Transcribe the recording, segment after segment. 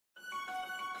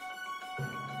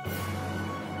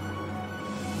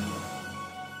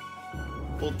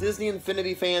Well, Disney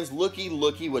Infinity fans, looky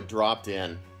what dropped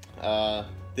in.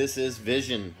 This is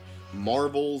Vision,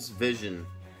 Marvel's Vision,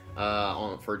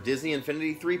 for Disney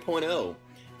Infinity 3.0.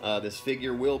 This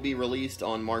figure will be released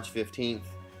on March 15th.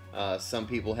 Some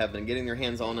people have been getting their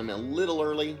hands on him a little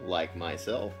early, like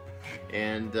myself.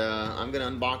 And I'm going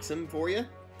to unbox him for you.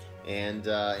 And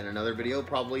in another video,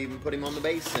 probably even put him on the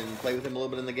base and play with him a little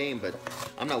bit in the game. But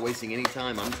I'm not wasting any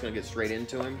time. I'm just going to get straight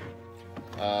into him.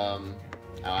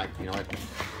 You know, I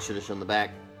should have shown the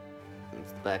back.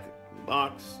 It's the back of the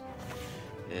box.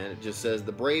 And it just says,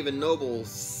 the brave and noble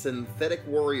synthetic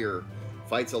warrior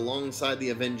fights alongside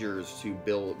the Avengers to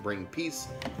bring peace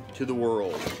to the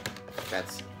world.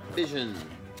 That's Vision.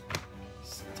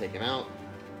 Let's take him out.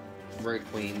 Very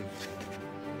clean.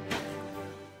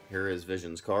 Here is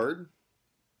Vision's card.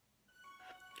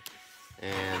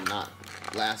 And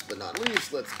last but not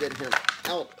least, let's get him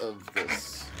out of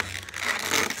this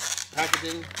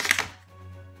packaging.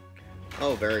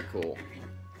 Oh, very cool.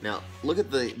 Now, look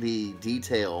at the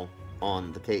detail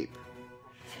on the cape.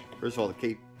 First of all, the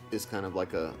cape is kind of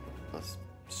like a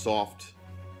soft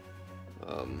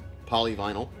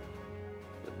polyvinyl.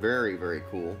 Very, very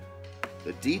cool.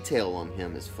 The detail on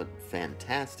him is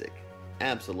fantastic.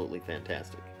 Absolutely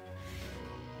fantastic.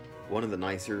 One of the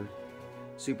nicer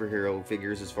superhero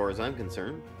figures as far as I'm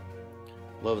concerned.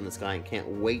 Loving this guy and can't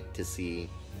wait to see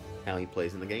how he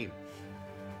plays in the game.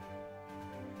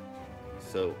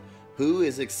 So, who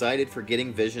is excited for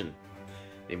getting Vision?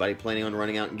 Anybody planning on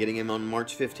running out and getting him on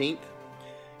March 15th?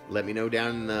 Let me know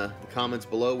down in the comments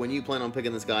below when you plan on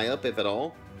picking this guy up, if at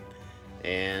all.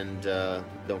 And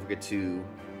don't forget to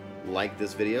like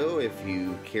this video if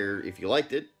you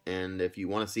liked it, and if you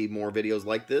want to see more videos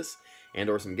like this and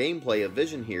or some gameplay of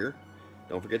Vision here,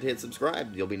 don't forget to hit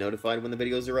subscribe. You'll be notified when the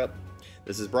videos are up.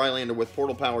 This is Brylander with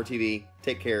PortalPowerTV.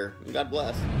 Take care, and God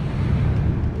bless.